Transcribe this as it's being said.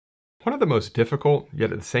One of the most difficult,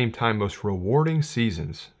 yet at the same time most rewarding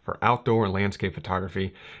seasons for outdoor and landscape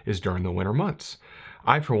photography is during the winter months.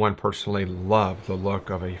 I, for one, personally love the look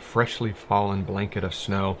of a freshly fallen blanket of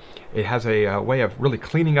snow. It has a way of really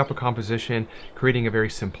cleaning up a composition, creating a very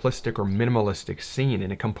simplistic or minimalistic scene,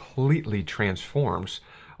 and it completely transforms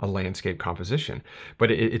a landscape composition. But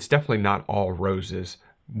it's definitely not all roses.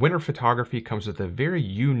 Winter photography comes with a very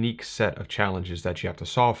unique set of challenges that you have to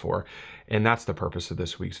solve for, and that's the purpose of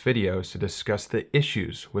this week's video, is to discuss the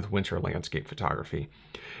issues with winter landscape photography.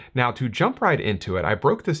 Now, to jump right into it, I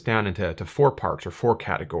broke this down into four parts or four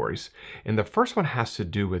categories, and the first one has to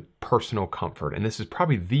do with personal comfort, and this is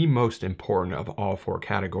probably the most important of all four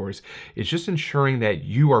categories. It's just ensuring that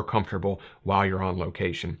you are comfortable while you're on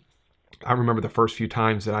location. I remember the first few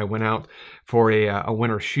times that I went out for a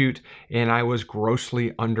winter shoot, and I was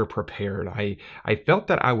grossly underprepared. I felt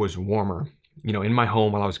that I was warmer, in my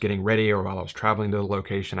home while I was getting ready or while I was traveling to the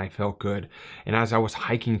location. I felt good. And as I was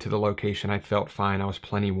hiking to the location, I felt fine. I was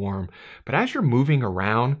plenty warm. But as you're moving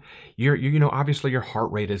around, obviously your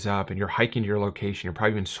heart rate is up and you're hiking to your location. You're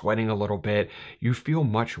probably been sweating a little bit. You feel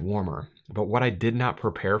much warmer. But what I did not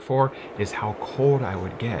prepare for is how cold I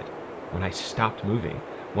would get when I stopped moving.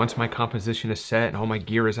 Once my composition is set and all my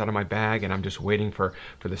gear is out of my bag and I'm just waiting for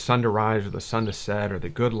the sun to rise or the sun to set or the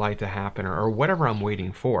good light to happen or whatever I'm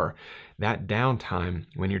waiting for, that downtime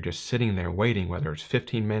when you're just sitting there waiting, whether it's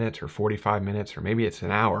 15 minutes or 45 minutes or maybe it's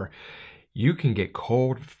an hour, you can get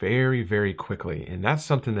cold very, very quickly. And that's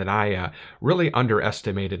something that I really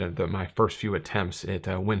underestimated at my first few attempts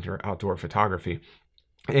at winter outdoor photography.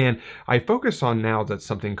 And I focus on now that's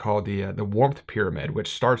something called the warmth pyramid,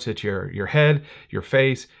 which starts at your head, your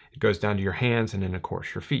face, it goes down to your hands, and then of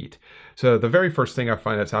course your feet. So the very first thing I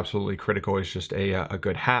find that's absolutely critical is just a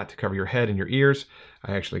good hat to cover your head and your ears.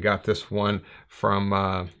 I actually got this one from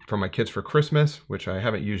my kids for Christmas, which I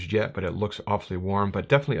haven't used yet, but it looks awfully warm. But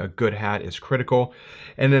definitely a good hat is critical.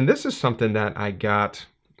 And then this is something that I got,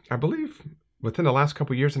 I believe, within the last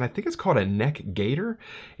couple of years, and I think it's called a neck gaiter.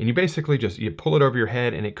 And you basically you pull it over your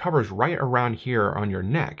head and it covers right around here on your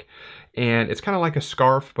neck. And it's kind of like a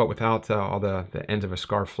scarf, but without all the ends of a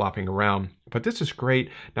scarf flopping around. But this is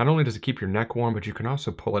great. Not only does it keep your neck warm, but you can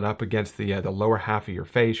also pull it up against the lower half of your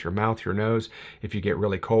face, your mouth, your nose, if you get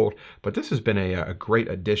really cold. But this has been a great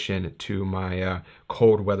addition to my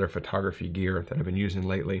cold weather photography gear that I've been using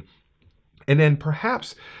lately. And then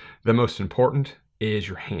perhaps the most important is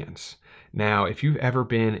your hands. Now, if you've ever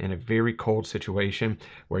been in a very cold situation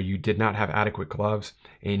where you did not have adequate gloves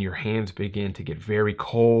and your hands begin to get very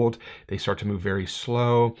cold, they start to move very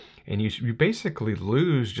slow, and you basically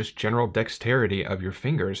lose just general dexterity of your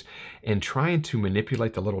fingers, and trying to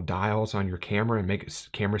manipulate the little dials on your camera and make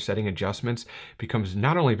camera setting adjustments becomes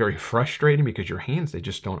not only very frustrating because your hands, they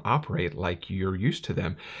just don't operate like you're used to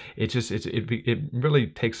them. It really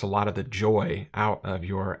takes a lot of the joy out of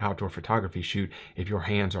your outdoor photography shoot if your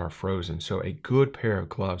hands are frozen. So a good pair of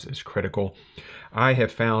gloves is critical. I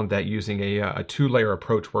have found that using a two-layer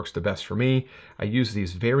approach works the best for me. I use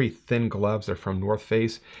these very thin gloves. They're from North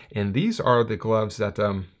Face, and these are the gloves that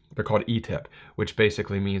they're called E-tip, which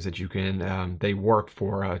basically means that you can, they work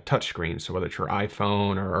for touch screens. So whether it's your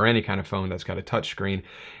iPhone or any kind of phone that's got a touch screen,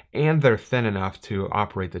 and they're thin enough to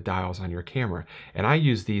operate the dials on your camera. And I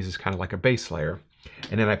use these as kind of like a base layer.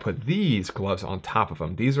 And then I put these gloves on top of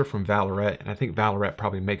them. These are from Valorette, and I think Valorette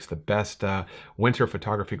probably makes the best winter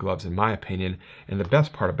photography gloves in my opinion. And the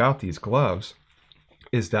best part about these gloves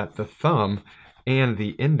is that the thumb and the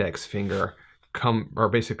index finger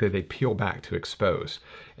basically they peel back to expose.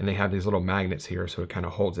 And they have these little magnets here, so it kind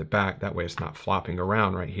of holds it back. That way it's not flopping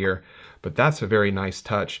around right here. But that's a very nice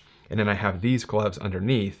touch. And then I have these gloves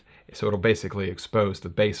underneath, so it'll basically expose the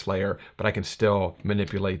base layer, but I can still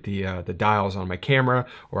manipulate the dials on my camera,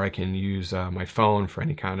 or I can use my phone for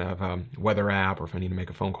any kind of weather app, or if I need to make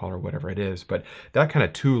a phone call or whatever it is. But that kind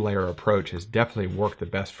of two-layer approach has definitely worked the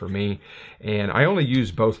best for me. And I only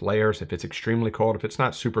use both layers if it's extremely cold. If it's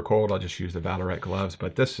not super cold, I'll just use the Valorette gloves.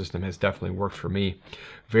 But this system has definitely worked for me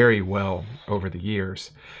very well over the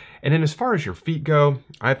years. And then as far as your feet go,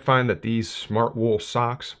 I find that these smart wool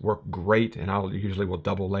socks work great, and I'll usually will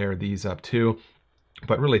double layer these up too.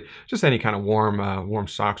 But really, just any kind of warm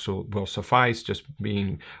socks will suffice. Just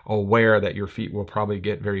being aware that your feet will probably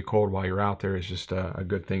get very cold while you're out there is just a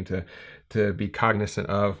good thing to be cognizant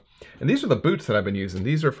of. And these are the boots that I've been using.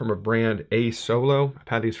 These are from a brand A Solo. I've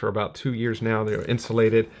had these for about 2 years now. They're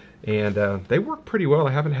insulated, and they work pretty well.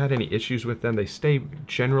 I haven't had any issues with them. They stay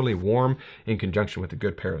generally warm in conjunction with a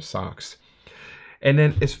good pair of socks. And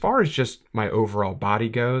then as far as just my overall body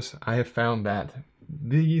goes, I have found that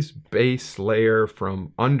these base layer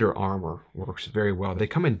from Under Armour works very well. They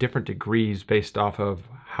come in different degrees based off of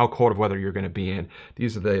how cold of weather you're going to be in.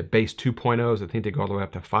 These are the base 2.0s. I think they go all the way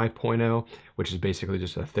up to 5.0, which is basically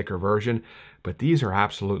just a thicker version. But these are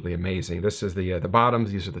absolutely amazing. This is the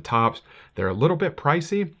bottoms. These are the tops. They're a little bit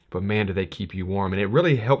pricey, but man, do they keep you warm. And it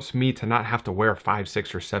really helps me to not have to wear 5,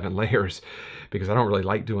 6, or 7 layers because I don't really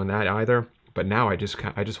like doing that either. But now I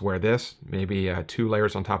just wear this, maybe 2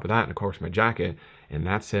 layers on top of that, and of course my jacket, and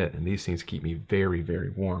that's it. And these things keep me very, very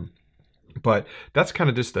warm. But that's kind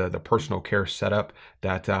of just the personal care setup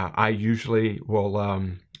that I usually will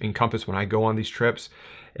encompass when I go on these trips.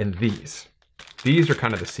 And these are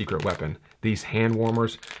kind of the secret weapon. These hand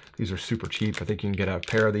warmers, these are super cheap. I think you can get a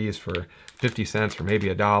pair of these for 50 cents or maybe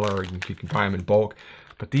 $1, or you can buy them in bulk.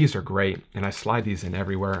 But these are great, and I slide these in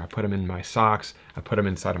everywhere. I put them in my socks, I put them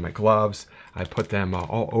inside of my gloves, I put them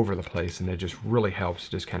all over the place, and it just really helps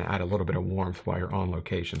just kind of add a little bit of warmth while you're on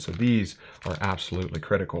location. So these are absolutely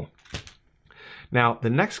critical. Now,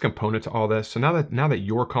 the next component to all this, so now that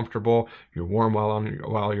you're comfortable, you're warm while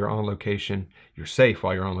you're on location, you're safe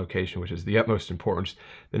while you're on location, which is the utmost importance,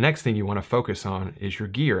 the next thing you want to focus on is your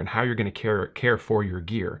gear and how you're going to care for your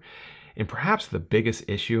gear. And perhaps the biggest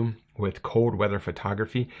issue with cold weather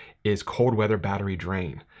photography is cold weather battery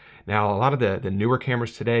drain. Now, a lot of the newer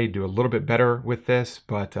cameras today do a little bit better with this,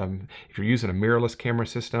 but if you're using a mirrorless camera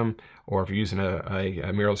system, or if you're using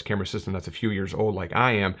a mirrorless camera system that's a few years old like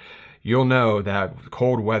I am, you'll know that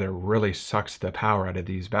cold weather really sucks the power out of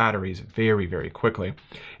these batteries very, very quickly.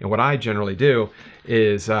 And what I generally do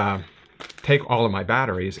is take all of my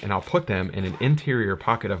batteries and I'll put them in an interior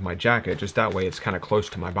pocket of my jacket, just that way it's kind of close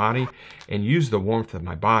to my body, and use the warmth of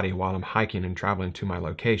my body while I'm hiking and traveling to my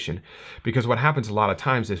location. Because what happens a lot of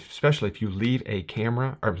times is, especially if you leave a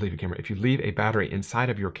if you leave a battery inside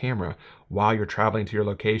of your camera while you're traveling to your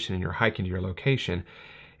location and you're hiking to your location,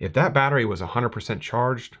 if that battery was 100%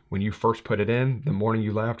 charged when you first put it in, the morning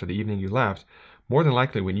you left or the evening you left, more than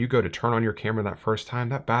likely when you go to turn on your camera that first time,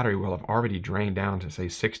 that battery will have already drained down to say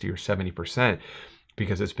 60 or 70%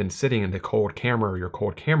 because it's been sitting in the cold camera or your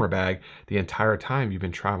cold camera bag the entire time you've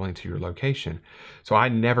been traveling to your location. So I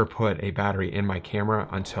never put a battery in my camera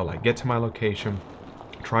until I get to my location.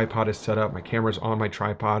 Tripod is set up, my camera's on my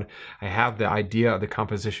tripod, I have the idea of the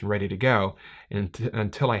composition ready to go, and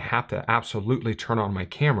until I have to absolutely turn on my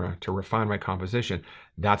camera to refine my composition,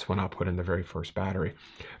 that's when I'll put in the very first battery.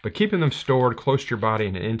 But keeping them stored close to your body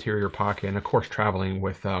in an interior pocket, and of course traveling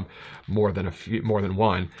with more than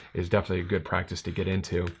one is definitely a good practice to get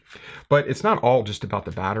into. But it's not all just about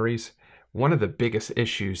the batteries. One of the biggest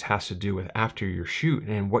issues has to do with after your shoot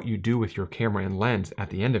and what you do with your camera and lens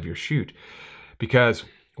at the end of your shoot. Because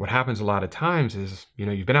what happens a lot of times is,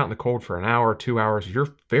 you've been out in the cold for an hour, 2 hours,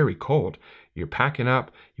 you're very cold. You're packing up,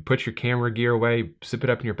 you put your camera gear away, zip it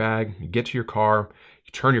up in your bag, you get to your car,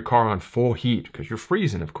 you turn your car on full heat because you're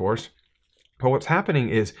freezing, of course. But what's happening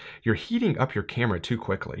is you're heating up your camera too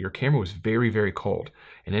quickly. Your camera was very, very cold.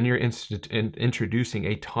 And then you're introducing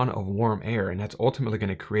a ton of warm air, and that's ultimately going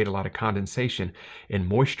to create a lot of condensation and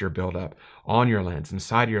moisture buildup on your lens,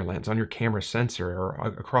 inside of your lens, on your camera sensor,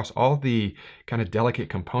 or across all the kind of delicate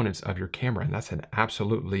components of your camera. And that's an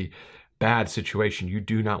absolutely bad situation. You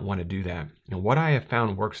do not want to do that. And what I have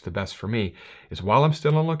found works the best for me is while I'm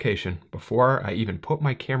still on location, before I even put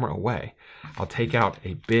my camera away, I'll take out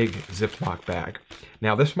a big Ziploc bag.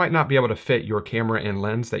 Now, this might not be able to fit your camera and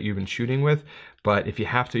lens that you've been shooting with, but if you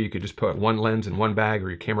have to, you could just put one lens in one bag or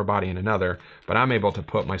your camera body in another. But I'm able to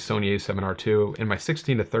put my Sony a7R II and my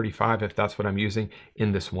 16-35, if that's what I'm using,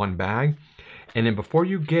 in this one bag. And then before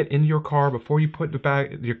you get in your car, before you put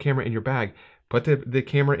your camera in your bag, put the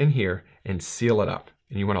camera in here and seal it up.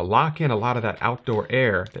 And you want to lock in a lot of that outdoor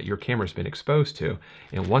air that your camera's been exposed to.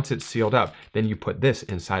 And once it's sealed up, then you put this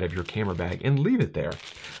inside of your camera bag and leave it there.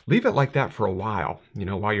 Leave it like that for a while.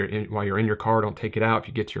 While you're in your car, don't take it out. If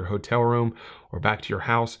you get to your hotel room or back to your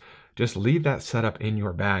house, just leave that set up in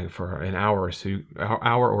your bag for an hour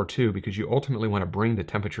or two, because you ultimately want to bring the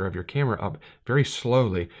temperature of your camera up very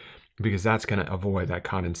slowly, because that's going to avoid that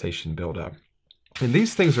condensation buildup. And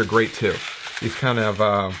these things are great too. These kind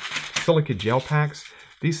of silica gel packs.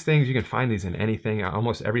 These things, you can find these in anything.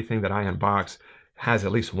 Almost everything that I unbox has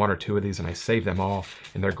at least 1 or 2 of these, and I save them all.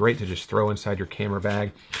 And they're great to just throw inside your camera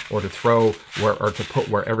bag, or to put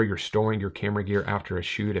wherever you're storing your camera gear after a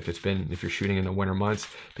shoot, if you're shooting in the winter months,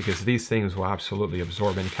 because these things will absolutely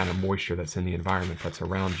absorb any kind of moisture that's in the environment that's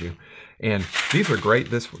around you. And these are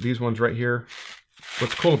great. These ones right here,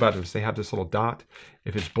 What's cool about it is they have this little dot.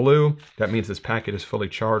 If it's blue, that means this packet is fully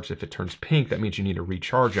charged. If it turns pink, that means you need to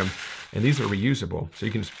recharge them. And these are reusable. So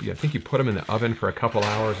you can just, I think you put them in the oven for a couple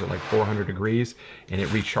hours at like 400 degrees, and it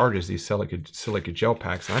recharges these silica gel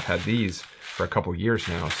packs. And I've had these for a couple years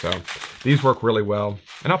now. So these work really well.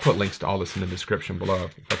 And I'll put links to all this in the description below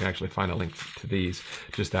if I can actually find a link to these.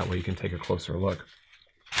 Just that way you can take a closer look.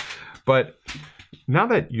 But now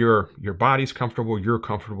that your body's comfortable, you're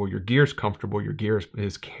comfortable, your gear's comfortable, your gear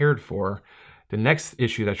is cared for, the next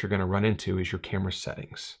issue that you're going to run into is your camera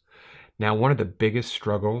settings. Now, one of the biggest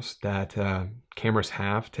struggles that cameras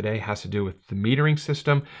have today has to do with the metering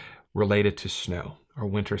system related to snow or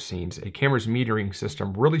winter scenes. A camera's metering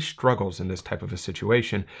system really struggles in this type of a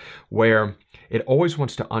situation where it always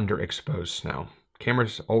wants to underexpose snow.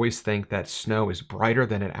 Cameras always think that snow is brighter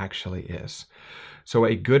than it actually is. So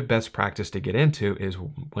a good best practice to get into is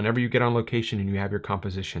whenever you get on location and you have your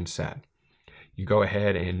composition set, you go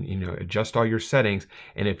ahead and adjust all your settings.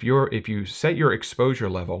 And if you set your exposure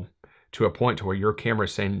level to a point to where your camera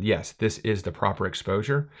is saying, yes, this is the proper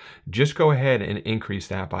exposure, just go ahead and increase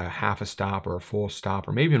that by a half a stop or a full stop,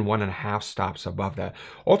 or maybe even 1.5 stops above that.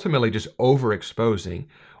 Ultimately, just overexposing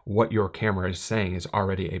what your camera is saying is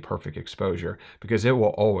already a perfect exposure, because it will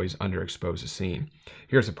always underexpose a scene.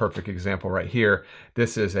 Here's a perfect example right here.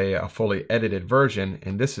 This is a fully edited version,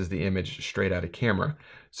 and this is the image straight out of camera.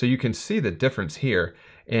 So you can see the difference here.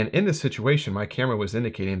 And in this situation, my camera was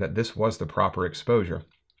indicating that this was the proper exposure.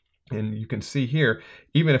 And you can see here,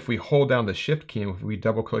 even if we hold down the shift key and if we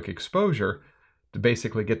double click exposure to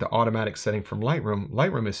basically get the automatic setting from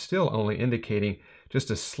Lightroom is still only indicating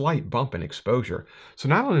just a slight bump in exposure. So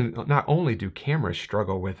not only do cameras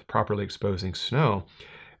struggle with properly exposing snow,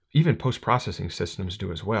 even post-processing systems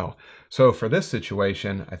do as well. So for this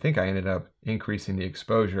situation, I think I ended up increasing the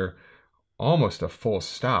exposure almost a full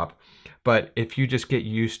stop. But if you just get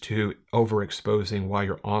used to overexposing while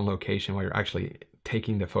you're on location, while you're actually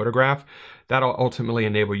taking the photograph, that'll ultimately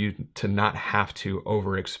enable you to not have to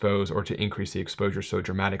overexpose or to increase the exposure so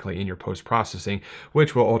dramatically in your post-processing,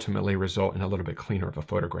 which will ultimately result in a little bit cleaner of a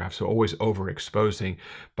photograph. So always overexposing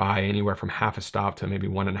by anywhere from half a stop to maybe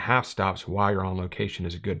 1.5 stops while you're on location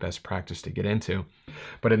is a good best practice to get into.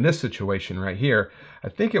 But in this situation right here, I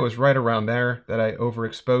think it was right around there that I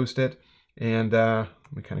overexposed it. And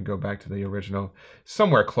let me kind of go back to the original,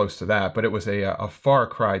 somewhere close to that, but it was a far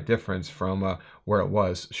cry difference from where it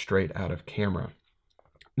was straight out of camera.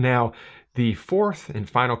 Now, the fourth and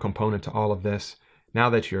final component to all of this, now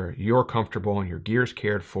that you're comfortable and your gear's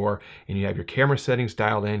cared for and you have your camera settings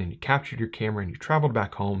dialed in and you captured your camera and you traveled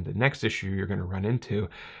back home, the next issue you're going to run into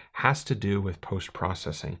has to do with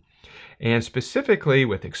post-processing. And specifically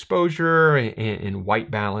with exposure and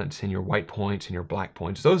white balance and your white points and your black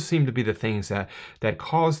points. Those seem to be the things that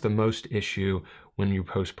cause the most issue when you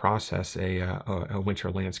post-process a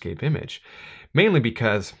winter landscape image. Mainly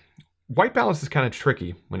because white balance is kind of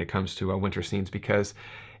tricky when it comes to winter scenes, because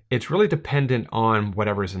it's really dependent on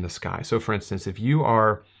whatever's in the sky. So for instance, if you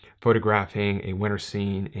are photographing a winter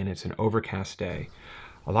scene and it's an overcast day,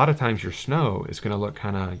 a lot of times your snow is going to look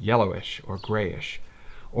kind of yellowish or grayish.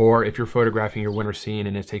 Or if you're photographing your winter scene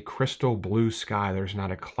and it's a crystal blue sky, there's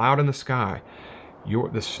not a cloud in the sky,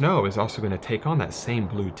 the snow is also going to take on that same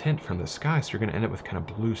blue tint from the sky, so you're going to end up with kind of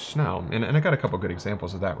blue snow. And I got a couple good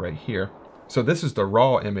examples of that right here. So this is the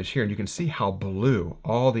raw image here, and you can see how blue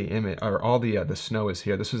all the image or all the snow is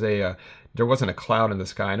here. This was there wasn't a cloud in the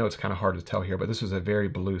sky. I know it's kind of hard to tell here, but this was a very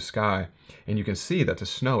blue sky, and you can see that the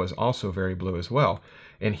snow is also very blue as well.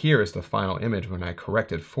 And here is the final image when I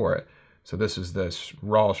corrected for it. So this is this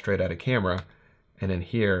raw straight out of camera, and then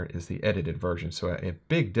here is the edited version. So a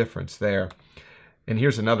big difference there. And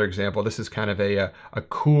here's another example. This is kind of a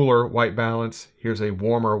cooler white balance. Here's a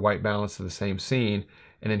warmer white balance of the same scene,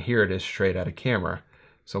 and then here it is straight out of camera.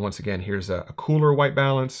 So once again, here's a cooler white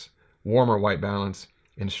balance, warmer white balance,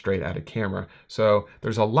 and straight out of camera. So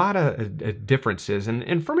there's a lot of differences.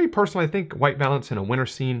 And for me personally, I think white balance in a winter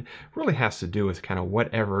scene really has to do with kind of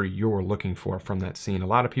whatever you're looking for from that scene. A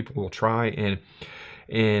lot of people will try and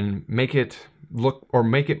make it look, or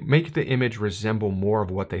make the image resemble more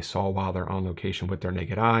of what they saw while they're on location with their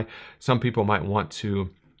naked eye. Some people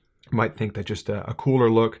might think that just a cooler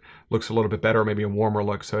look looks a little bit better, maybe a warmer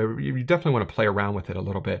look. So you definitely want to play around with it a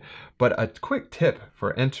little bit. But a quick tip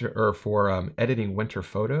for editing winter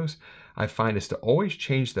photos, I find, is to always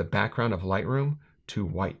change the background of Lightroom to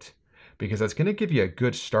white, because that's going to give you a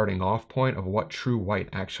good starting off point of what true white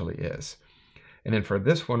actually is. And then for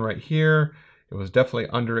this one right here, it was definitely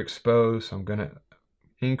underexposed. So I'm going to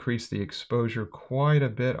increase the exposure quite a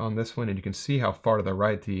bit on this one, and you can see how far to the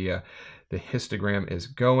right the histogram is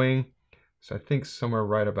going. So I think somewhere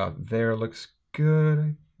right about there looks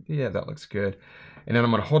good. Yeah, that looks good. And then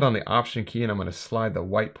I'm going to hold on the Option key and I'm going to slide the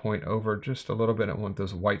white point over just a little bit. I want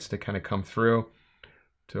those whites to kind of come through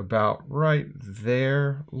to about right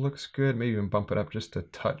there. Looks good. Maybe even bump it up just a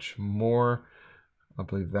touch more. I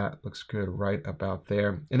believe that looks good right about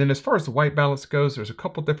there. And then as far as the white balance goes, there's a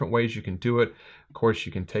couple different ways you can do it. Of course,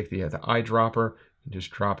 you can take the eyedropper and just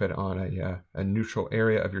drop it on a neutral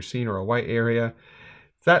area of your scene or a white area.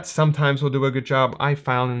 That sometimes will do a good job. I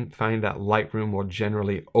find that Lightroom will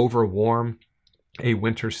generally overwarm a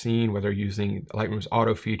winter scene, whether using Lightroom's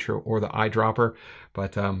auto feature or the eyedropper.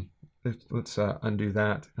 But let's undo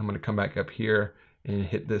that. I'm going to come back up here and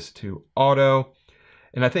hit this to auto.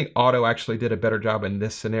 And I think auto actually did a better job in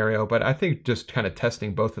this scenario, but I think just kind of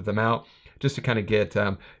testing both of them out just to kind of get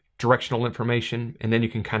directional information, and then you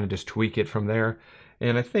can kind of just tweak it from there.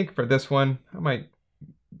 And I think for this one, I might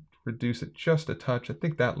reduce it just a touch. I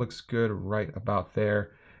think that looks good right about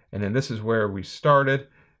there. And then this is where we started.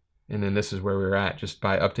 And then this is where we're at just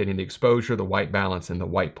by updating the exposure, the white balance, and the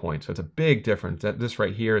white point. So it's a big difference. This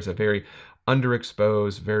right here is a very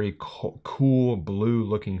underexposed, very cool blue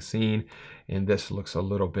looking scene. And this looks a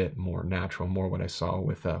little bit more natural, more what I saw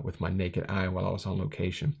with my naked eye while I was on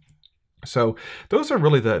location. So those are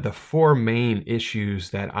really the four main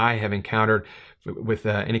issues that I have encountered with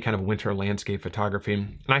any kind of winter landscape photography.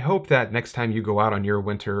 And I hope that next time you go out on your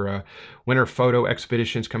winter photo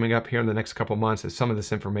expeditions coming up here in the next couple months, that some of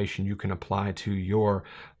this information you can apply to your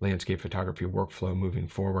landscape photography workflow moving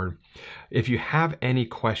forward. If you have any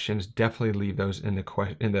questions, definitely leave those in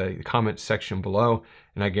the comments section below,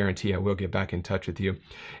 and I guarantee I will get back in touch with you.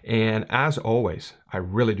 And as always, I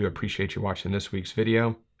really do appreciate you watching this week's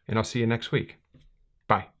video, and I'll see you next week.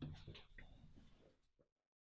 Bye.